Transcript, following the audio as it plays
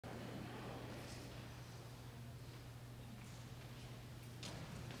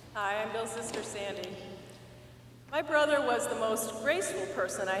Hi, I'm Bill's sister, Sandy. My brother was the most graceful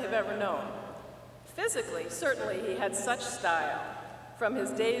person I have ever known. Physically, certainly he had such style, from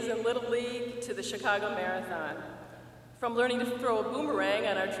his days in Little League to the Chicago Marathon, from learning to throw a boomerang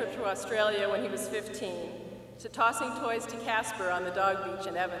on our trip to Australia when he was 15, to tossing toys to Casper on the dog beach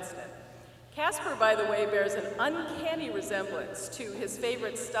in Evanston. Casper, by the way, bears an uncanny resemblance to his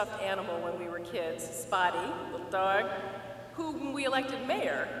favorite stuffed animal when we were kids, Spotty, little dog, whom we elected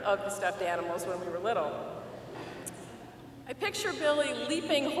mayor of the stuffed animals when we were little. I picture Billy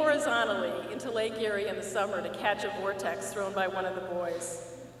leaping horizontally into Lake Erie in the summer to catch a vortex thrown by one of the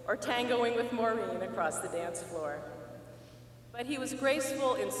boys, or tangoing with Maureen across the dance floor. But he was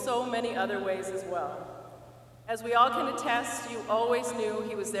graceful in so many other ways as well. As we all can attest, you always knew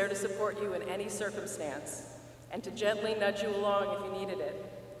he was there to support you in any circumstance, and to gently nudge you along if you needed it.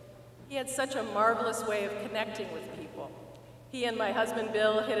 He had such a marvelous way of connecting with people. He and my husband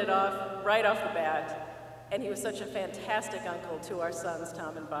Bill hit it off right off the bat, and he was such a fantastic uncle to our sons,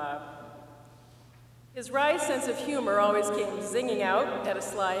 Tom and Bob. His wry sense of humor always came zinging out at a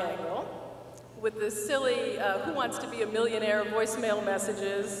sly angle, with the silly who wants to be a millionaire voicemail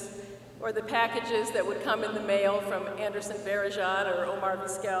messages, or the packages that would come in the mail from Anderson Barajan or Omar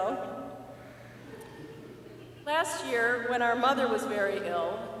Vizquel. Last year, when our mother was very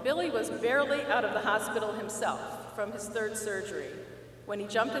ill, Billy was barely out of the hospital himself from his third surgery when he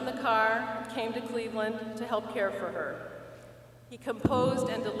jumped in the car and came to Cleveland to help care for her. He composed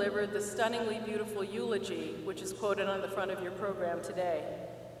and delivered the stunningly beautiful eulogy, which is quoted on the front of your program today.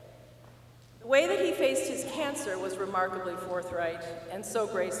 The way that he faced his cancer was remarkably forthright and so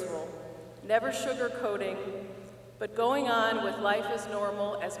graceful, never sugarcoating, but going on with life as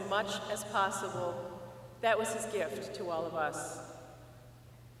normal as much as possible. That was his gift to all of us.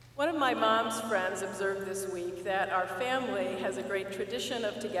 One of my mom's friends observed this week that our family has a great tradition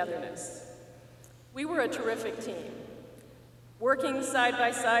of togetherness. We were a terrific team, working side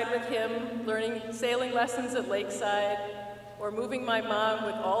by side with him, learning sailing lessons at Lakeside, or moving my mom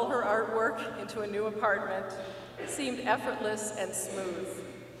with all her artwork into a new apartment. It seemed effortless and smooth.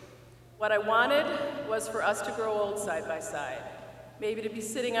 What I wanted was for us to grow old side by side, maybe to be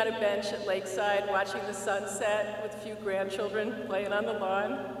sitting on a bench at Lakeside watching the sunset with a few grandchildren playing on the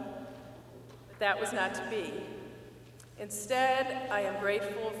lawn. But that was not to be. Instead, I am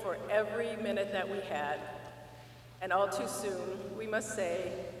grateful for every minute that we had, and all too soon, we must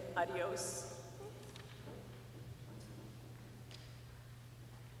say adios.